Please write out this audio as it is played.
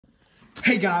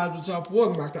Hey guys, what's up?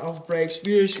 Welcome back to Alpha Breaks.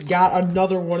 We just got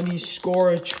another one of these Score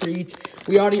a Treat.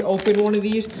 We already opened one of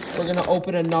these. We're going to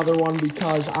open another one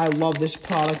because I love this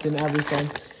product and everything.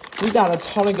 We got a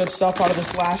ton of good stuff out of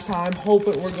this last time.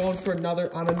 Hoping we're going for another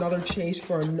chase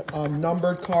for a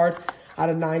numbered card out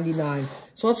of 99.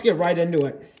 So let's get right into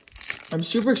it. I'm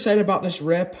super excited about this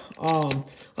rip.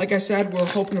 Like I said, we're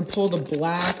hoping to pull the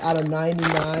black out of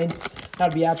 99.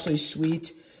 That'd be absolutely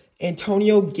sweet.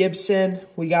 Antonio Gibson.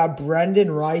 We got Brendan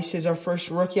Rice as our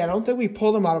first rookie. I don't think we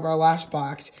pulled him out of our last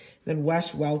box. Then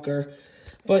Wes Welker.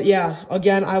 But yeah,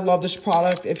 again, I love this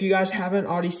product. If you guys haven't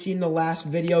already seen the last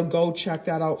video, go check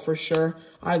that out for sure.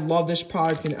 I love this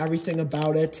product and everything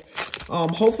about it.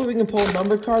 Hopefully we can pull a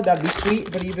numbered card. That'd be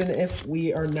sweet. But even if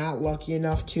we are not lucky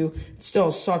enough to, it's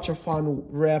still such a fun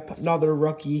rip. Another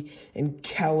rookie in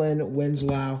Kellen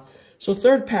Winslow. So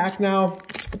third pack now.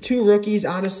 Two rookies,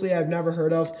 honestly, I've never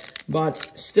heard of.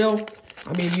 But still,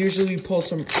 I mean, usually we pull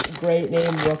some great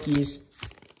name rookies.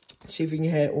 Let's see if we can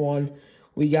hit one.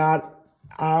 We got,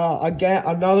 again,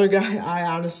 another guy I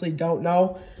honestly don't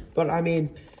know. But, I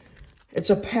mean, it's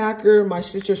a Packer, my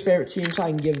sister's favorite team, so I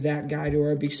can give that guy to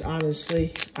her. Because,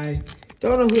 honestly, I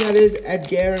don't know who that is.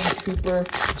 Edgar Cooper,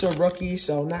 it's a rookie,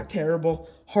 so not terrible.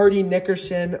 Hardy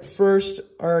Nickerson,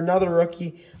 another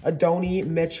rookie. Adonai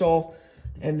Mitchell.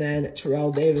 And then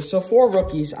Terrell Davis. So 4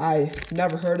 rookies I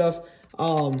never heard of.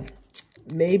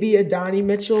 Maybe Adonai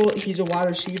Mitchell. He's a wide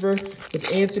receiver.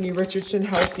 With Anthony Richardson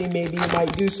healthy, maybe he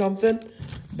might do something.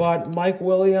 But Mike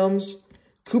Williams.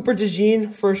 Cooper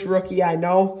DeJean, first rookie I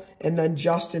know. And then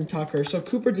Justin Tucker. So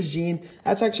Cooper DeJean,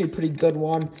 that's actually a pretty good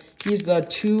one. He's the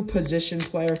 2-position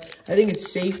player. I think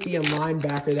it's safety and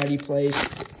linebacker that he plays.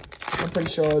 I'm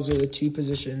pretty sure those are the 2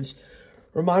 positions.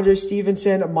 Ramondre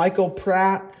Stevenson, Michael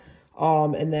Pratt.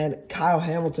 And then Kyle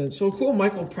Hamilton. So cool,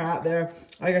 Michael Pratt there.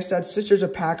 Like I said, sister's a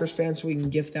Packers fan, so we can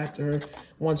gift that to her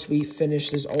once we finish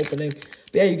this opening.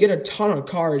 But yeah, you get a ton of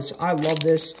cards. I love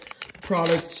this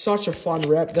product. Such a fun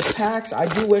rip. The packs, I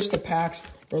do wish the packs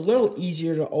were a little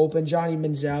easier to open. Johnny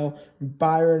Manziel,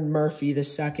 Byron Murphy II,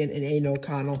 and Aiden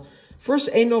O'Connell. First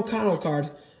Aiden O'Connell card.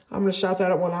 I'm going to shout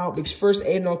that one out because first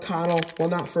Aiden O'Connell, well,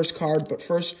 not first card, but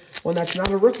first one that's not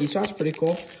a rookie, so that's pretty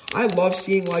cool. I love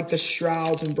seeing, like, the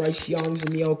Strouds and Bryce Youngs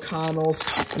and the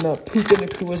O'Connells and the Puka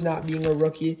Nacuas not being a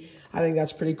rookie. I think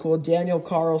that's pretty cool. Daniel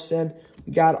Carlson,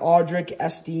 we got Audric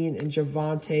Esteen and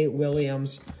Javonte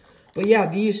Williams. But yeah,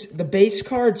 the base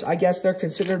cards, I guess they're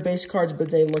considered base cards,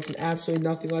 but they look absolutely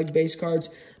nothing like base cards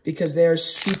because they're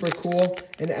super cool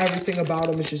and everything about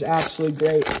them is just absolutely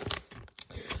great.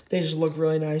 They just look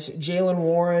really nice. Jalen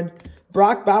Warren.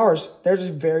 Brock Bowers. There's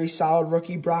a very solid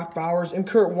rookie. Brock Bowers. And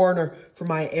Kurt Warner for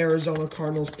my Arizona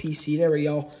Cardinals PC. There we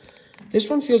go. This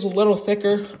one feels a little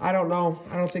thicker. I don't know.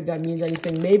 I don't think that means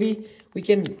anything. Maybe we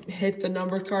can hit the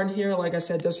number card here. Like I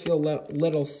said, it does feel a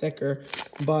little thicker.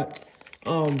 But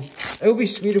it would be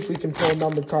sweet if we can pull a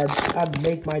numbered card. That'd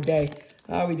make my day.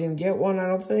 We didn't get one, I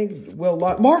don't think.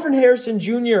 Marvin Harrison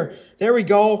Jr. There we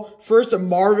go. First,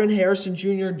 Marvin Harrison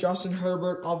Jr., Justin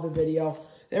Herbert of the video.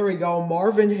 There we go.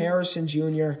 Marvin Harrison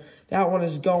Jr. That one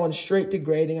is going straight to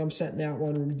grading. I'm setting that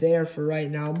one there for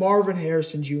right now. Marvin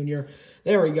Harrison Jr.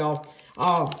 There we go.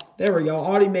 There we go.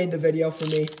 Already made the video for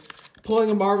me.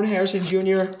 Pulling a Marvin Harrison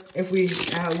Jr. If we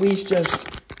at least just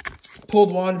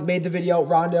pulled one, made the video.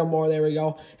 Rondale Moore, there we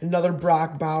go. Another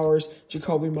Brock Bowers,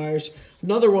 Jacoby Myers.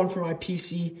 Another one for my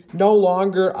PC. No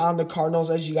longer on the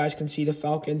Cardinals, as you guys can see, the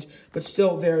Falcons, but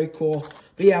still very cool.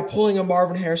 But yeah, pulling a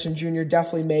Marvin Harrison Jr.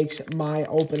 definitely makes my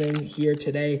opening here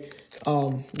today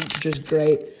just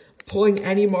great. Pulling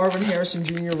any Marvin Harrison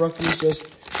Jr. rookie is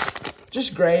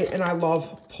just great, and I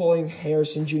love pulling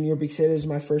Harrison Jr. because it is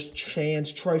my first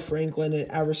chance. Troy Franklin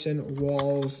and Everson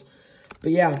Walls.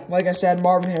 But yeah, like I said,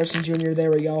 Marvin Harrison Jr.,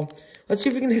 there we go. Let's see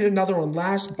if we can hit another one.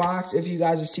 Last box, if you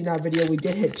guys have seen that video, we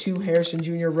did hit 2 Harrison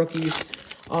Jr. rookies.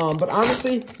 But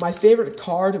honestly, my favorite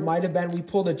card might have been, we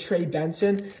pulled a Trey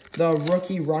Benson, the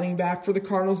rookie running back for the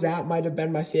Cardinals. That might have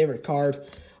been my favorite card.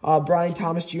 Brian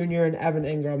Thomas Jr. and Evan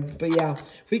Ingram. But yeah,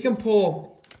 if we can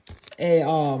pull a,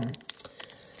 oh,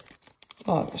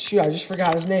 shoot, I just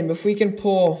forgot his name. If we can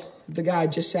pull the guy I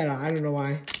just said, I don't know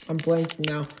why. I'm blanking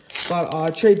now.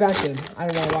 But Trey Benson, I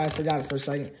don't know why I forgot it for a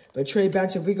second. But Trey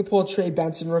Benson, if we could pull a Trey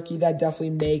Benson rookie, that'd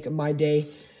definitely make my day.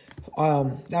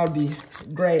 That would be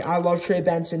great. I love Trey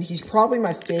Benson. He's probably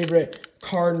my favorite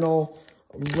Cardinal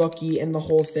rookie in the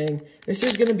whole thing. This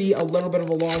is going to be a little bit of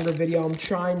a longer video. I'm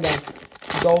trying to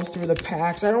go through the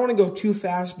packs. I don't want to go too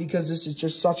fast because this is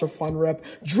just such a fun rip.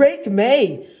 Drake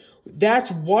May.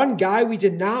 That's one guy we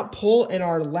did not pull in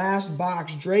our last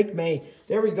box, Drake Maye.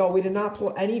 There we go. We did not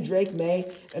pull any Drake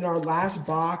Maye in our last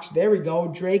box. There we go.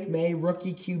 Drake Maye,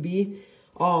 rookie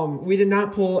QB. We did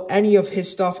not pull any of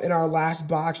his stuff in our last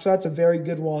box, so that's a very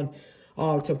good one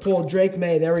to pull. Drake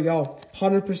Maye, there we go.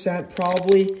 100%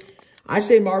 probably. I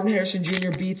say Marvin Harrison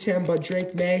Jr. beats him, but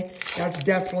Drake Maye, that's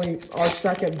definitely our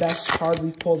second best card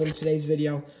we've pulled in today's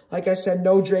video. Like I said,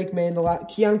 no Drake Maye in the last.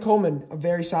 Keon Coleman, a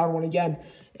very solid one again.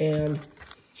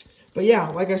 But yeah,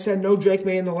 like I said, no Drake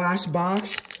Maye in the last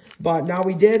box. But now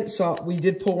we did, so we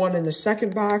did pull one in the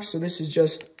second box. So this has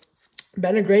just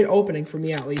been a great opening for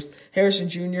me, at least. Harrison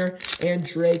Jr. and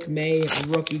Drake Maye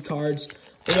rookie cards.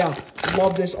 But yeah,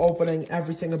 love this opening.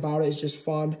 Everything about it is just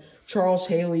fun. Charles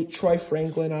Haley, Troy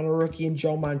Franklin on a rookie, and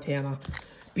Joe Montana.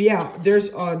 But yeah, there's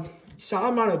a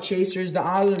solid amount of chasers. The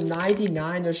out of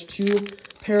 99, there's 2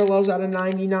 parallels out of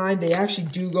 99. They actually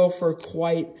do go for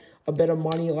quite a bit of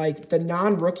money. Like the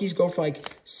non-rookies go for like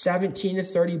 17 to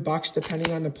 30 bucks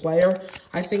depending on the player.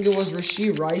 I think it was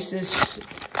Rashee Rice's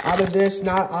out of this,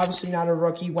 obviously not a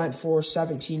rookie, went for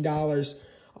 $17.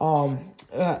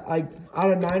 Like out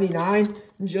of 99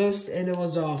 just, and it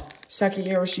was a second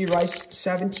year Rashee Rice,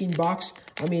 17 bucks.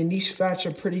 I mean, these fetch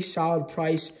a pretty solid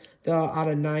price out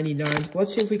of 99.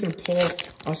 Let's see if we can pull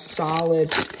a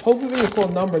solid, hopefully we can pull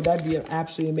a number. That'd be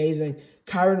absolutely amazing.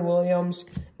 Kyren Williams,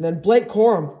 and then Blake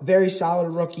Corum, very solid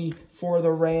rookie for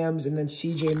the Rams, and then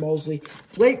C.J. Mosley.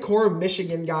 Blake Corum,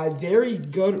 Michigan guy, very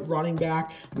good running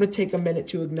back. I'm going to take a minute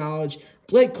to acknowledge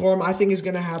Blake Corum. I think is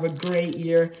going to have a great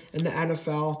year in the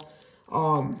NFL,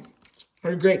 or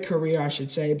a great career, I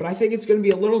should say. But I think it's going to be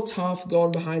a little tough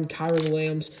going behind Kyren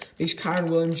Williams, because Kyren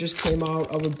Williams just came out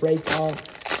of a breakout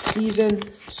season.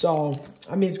 So,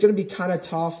 I mean, it's going to be kind of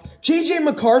tough. J.J.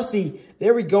 McCarthy,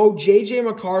 there we go. J.J.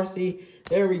 McCarthy.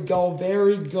 There we go.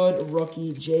 Very good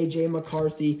rookie, J.J.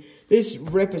 McCarthy. This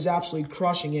rip is absolutely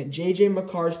crushing it. J.J.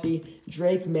 McCarthy,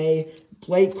 Drake Maye,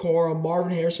 Blake Corum,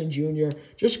 Marvin Harrison Jr.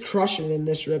 Just crushing it in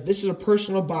this rip. This is a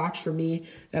personal box for me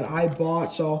that I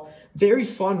bought. So, very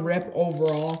fun rip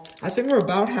overall. I think we're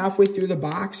about halfway through the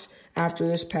box after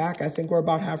this pack. I think we're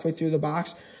about halfway through the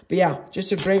box. But yeah,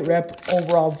 just a great rip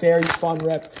overall. Very fun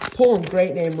rip. Pulling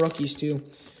great name rookies too.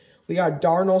 We got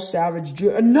Darnell Savage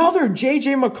Jr. Another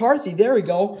J.J. McCarthy. There we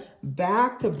go.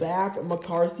 Back-to-back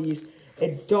McCarthys.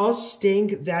 It does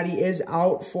stink that he is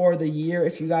out for the year,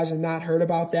 if you guys have not heard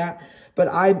about that. But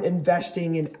I'm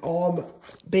investing in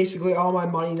basically all my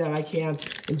money that I can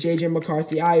in J.J.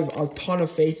 McCarthy. I have a ton of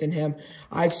faith in him.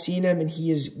 I've seen him, and he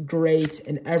is great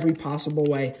in every possible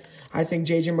way. I think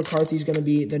J.J. McCarthy is going to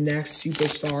be the next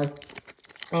superstar.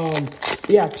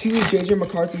 Yeah, 2 J.J.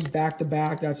 McCarthy's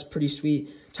back-to-back. That's pretty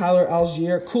sweet. Tyler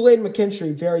Algier, Kool-Aid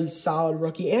McKinstry, very solid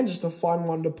rookie, and just a fun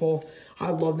one to pull. I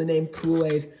love the name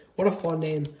Kool-Aid. What a fun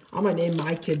name. I'm going to name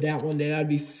my kid that one day. That'd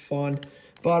be fun.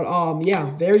 But,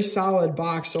 yeah, very solid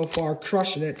box so far.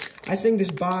 Crushing it. I think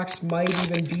this box might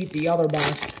even beat the other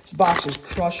box. This box is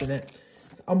crushing it.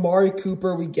 Amari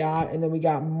Cooper we got, and then we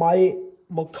got Mike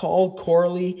McCall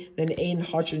Corley, and Aiden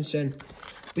Hutchinson.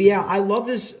 But, yeah, I love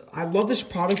this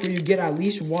product where you get at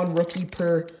least 1 rookie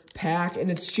per pack, and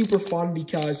it's super fun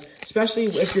because, especially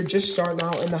if you're just starting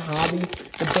out in the hobby,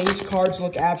 the base cards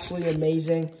look absolutely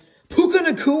amazing. Puka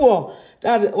Nacua,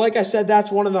 that, like I said,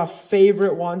 that's one of the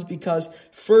favorite ones because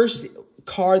first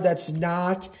card that's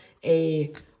not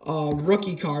a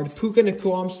rookie card. Puka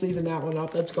Nacua, I'm sleeving that one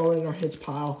up. That's going in our hits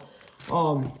pile.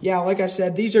 Yeah, like I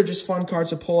said, these are just fun cards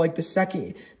to pull. Like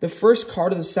the first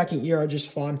card of the second year are just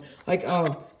fun. Like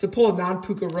to pull a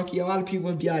non-Puka rookie, a lot of people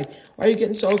would be like, "Why are you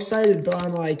getting so excited?" But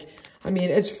I'm like, I mean,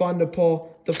 it's fun to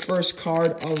pull the first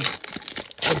card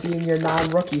of being your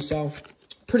non-rookie. So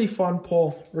pretty fun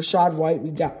pull. Rachaad White,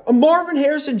 we got a Marvin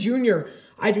Harrison Jr.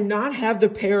 I do not have the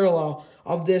parallel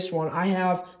of this one. I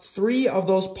have 3 of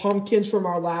those pumpkins from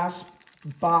our last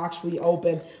box we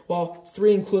opened. Well,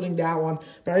 3 including that one.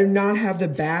 But I do not have the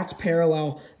bats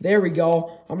parallel. There we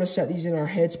go. I'm going to set these in our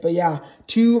hits. But yeah,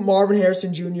 2 Marvin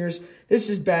Harrison Jr.'s. This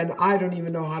has been, I don't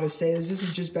even know how to say this. This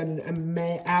has just been an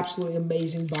absolutely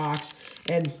amazing box.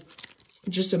 And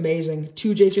just amazing.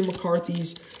 2 J.J.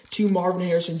 McCarthy's, 2 Marvin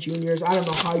Harrison Jr.'s. I don't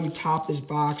know how you top this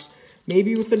box.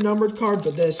 Maybe with a numbered card,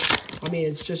 but this, I mean,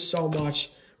 it's just so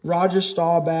much. Roger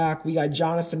Staubach. We got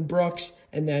Jonathan Brooks,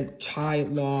 and then Ty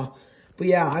Law. But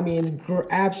yeah, I mean,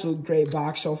 absolute great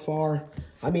box so far.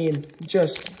 I mean,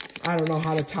 just, I don't know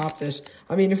how to top this.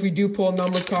 I mean, if we do pull a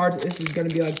numbered card, this is going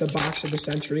to be like the box of the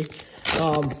century.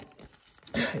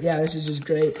 Yeah, this is just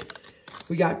great.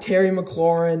 We got Terry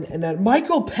McLaurin, and then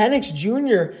Michael Penix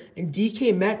Jr. and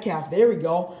DK Metcalf. There we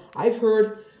go. I've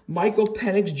heard Michael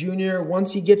Penix Jr.,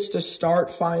 once he gets to start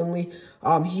finally,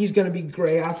 he's going to be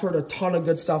great. I've heard a ton of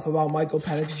good stuff about Michael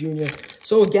Penix Jr.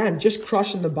 So, again, just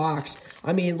crushing the box.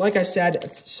 I mean, like I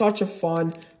said, such a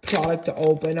fun product to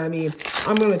open. I mean,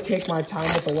 I'm going to take my time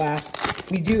with the last.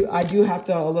 I do have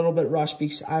to a little bit rush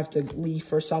because I have to leave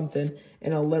for something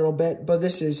in a little bit. But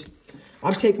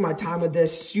I'm taking my time with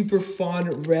this. Super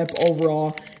fun rip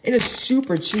overall. And it's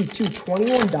super cheap, too.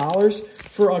 $21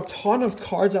 for a ton of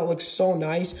cards that look so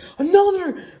nice.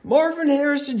 Another Marvin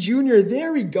Harrison Jr.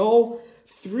 There we go.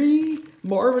 3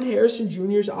 Marvin Harrison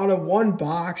Jr.'s out of 1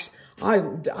 box. I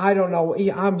don't know.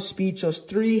 I'm speechless.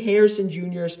 3 Harrison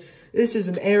Jr.'s. This is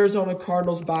an Arizona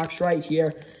Cardinals box right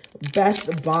here.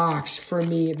 Best box for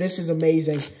me. This is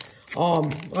amazing. I'm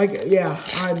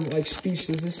like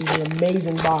speechless. This is an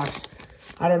amazing box.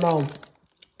 I don't know.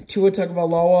 Tua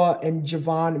Tagovailoa and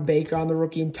Javon Baker on the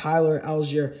rookie, and Tyler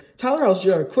Algier. Tyler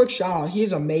Algier, a quick shout out.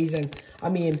 He's amazing. I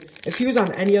mean, if he was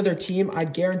on any other team, I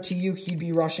guarantee you he'd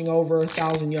be rushing over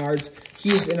 1,000 yards.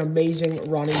 He's an amazing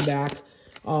running back.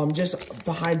 Just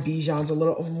behind Bijan's a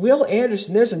little. Will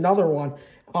Anderson, there's another one.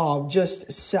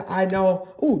 I know.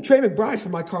 Ooh, Trey McBride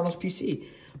from my Cardinals PC.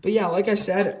 But yeah, like I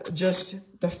said, just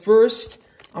the first.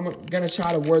 I'm going to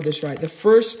try to word this right. The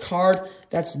first card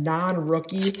that's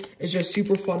non-rookie is just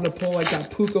super fun to pull. Like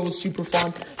that Puka was super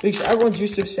fun. Because everyone's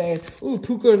used to saying, ooh,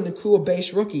 Puka and Nakua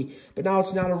base rookie. But now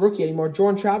it's not a rookie anymore.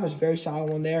 Jordan Travis, very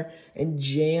solid one there. And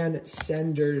Jan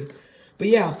Sender. But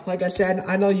yeah, like I said,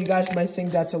 I know you guys might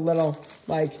think that's a little,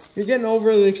 like, you're getting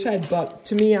overly excited. But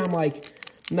to me, I'm like,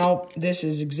 nope, this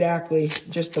is exactly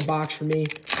just the box for me.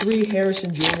 3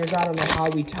 Harrison Jr.'s. I don't know how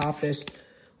we top this.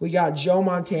 We got Joe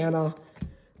Montana.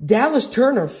 Dallas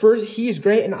Turner, first, he is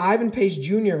great. And Ivan Pace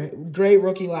Jr., great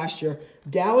rookie last year.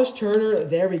 Dallas Turner,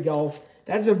 there we go.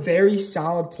 That's a very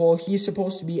solid pull. He's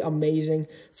supposed to be amazing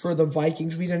for the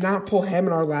Vikings. We did not pull him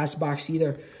in our last box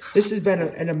either. This has been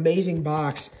an amazing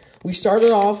box. We started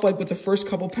off like with the first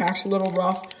couple packs a little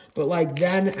rough, but like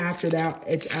then after that,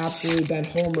 it's absolutely been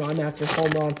home run after home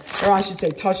run. Or I should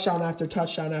say touchdown after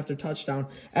touchdown after touchdown.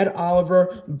 Ed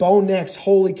Oliver, Bo Nix,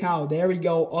 holy cow. There we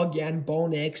go again, Bo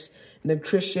Nix. And then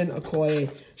Christian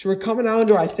Okoye. So we're coming down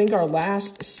to, I think, our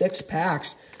last 6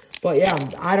 packs. But yeah,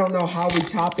 I don't know how we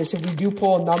top this. If we do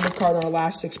pull a number card in our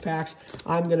last 6 packs,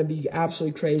 I'm going to be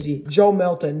absolutely crazy. Joe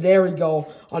Milton, there we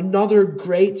go. Another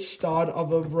great stud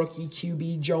of a rookie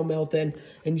QB, Joe Milton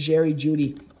and Jerry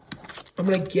Jeudy. I'm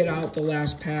going to get out the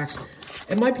last packs.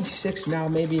 It might be 6 now.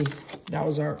 Maybe that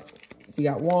was our, we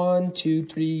got 1, 2,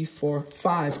 3, 4,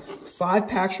 5. 5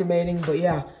 packs remaining, but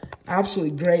yeah.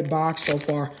 Absolutely great box so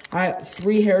far. I have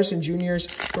 3 Harrison Jr.'s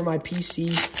for my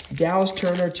PC. Dallas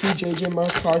Turner, 2 J.J.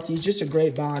 McCarthy. Just a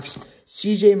great box.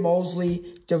 C.J.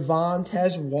 Mosley,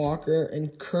 Devontae Walker,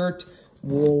 and Kurt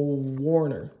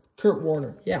Warner. Kurt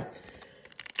Warner, yeah.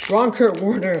 Wrong Kurt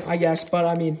Warner, I guess, but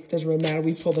I mean, doesn't really matter.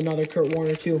 We pulled another Kurt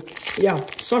Warner too. But yeah,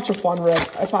 such a fun rip.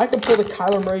 If I could pull the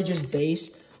Kyler Murray just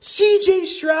base. C.J.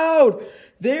 Stroud.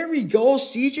 There we go,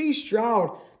 C.J.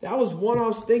 Stroud. That was one I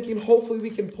was thinking. Hopefully we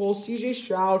can pull C.J.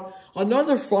 Stroud.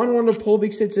 Another fun one to pull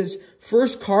because it's his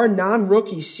first card,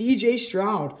 non-rookie, C.J.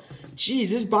 Stroud. Jeez,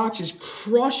 this box is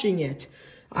crushing it.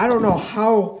 I don't know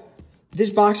how.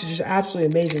 This box is just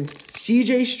absolutely amazing.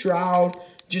 C.J. Stroud,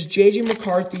 just J.J.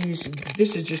 McCarthy's.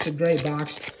 This is just a great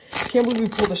box. Can't believe we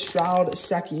pulled a Stroud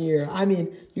second year. I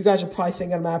mean, you guys are probably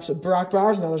thinking I'm absolute. Brock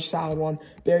Bowers, another solid one.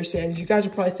 Barry Sanders. You guys are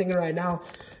probably thinking right now,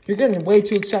 you're getting way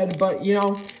too excited, but, you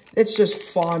know, it's just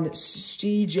fun.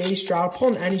 C.J. Stroud,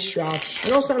 pulling any Stroud. I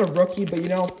know it's not a rookie, but, you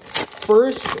know,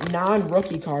 first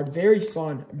non-rookie card. Very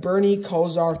fun. Bernie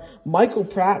Kosar, Michael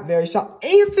Pratt, very solid.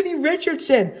 Anthony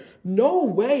Richardson. No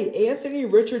way. Anthony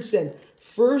Richardson.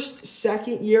 First,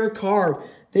 second year card.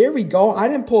 There we go. I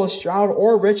didn't pull a Stroud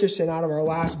or Richardson out of our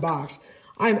last box.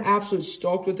 I'm absolutely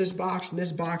stoked with this box, and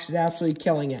this box is absolutely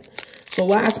killing it. So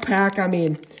last pack, I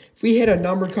mean, if we hit a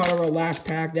numbered card of our last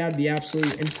pack, that would be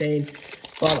absolutely insane.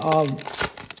 But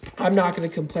I'm not going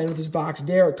to complain with this box.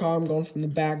 Derek Carr, I'm going from the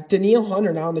back. Danielle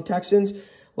Hunter now on the Texans.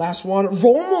 Last one.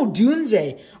 Romo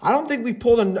Dunze. I don't think we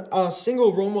pulled a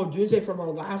single Romo Dunze from our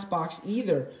last box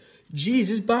either. Jeez,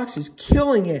 this box is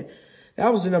killing it.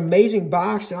 That was an amazing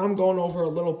box, and I'm going over a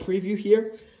little preview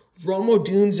here. Romo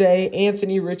Dunze,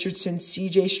 Anthony Richardson,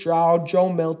 C.J. Stroud,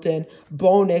 Joe Milton,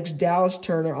 Bo Nix, Dallas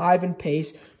Turner, Ivan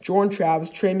Pace, Jordan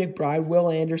Travis, Trey McBride, Will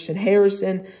Anderson,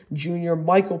 Harrison Jr.,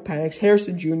 Michael Penix,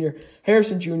 Harrison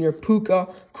Jr.,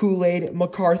 Puka, Kool-Aid,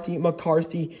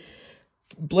 McCarthy,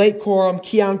 Blake Corum,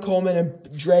 Keon Coleman,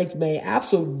 and Drake May.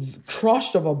 Absolute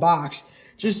crushed of a box.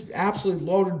 Just absolutely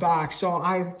loaded box. So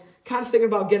I'm kind of thinking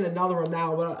about getting another one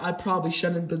now, but I probably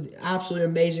shouldn't. But absolutely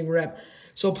amazing rip.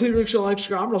 So please make sure to like,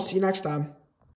 subscribe, and I'll see you next time.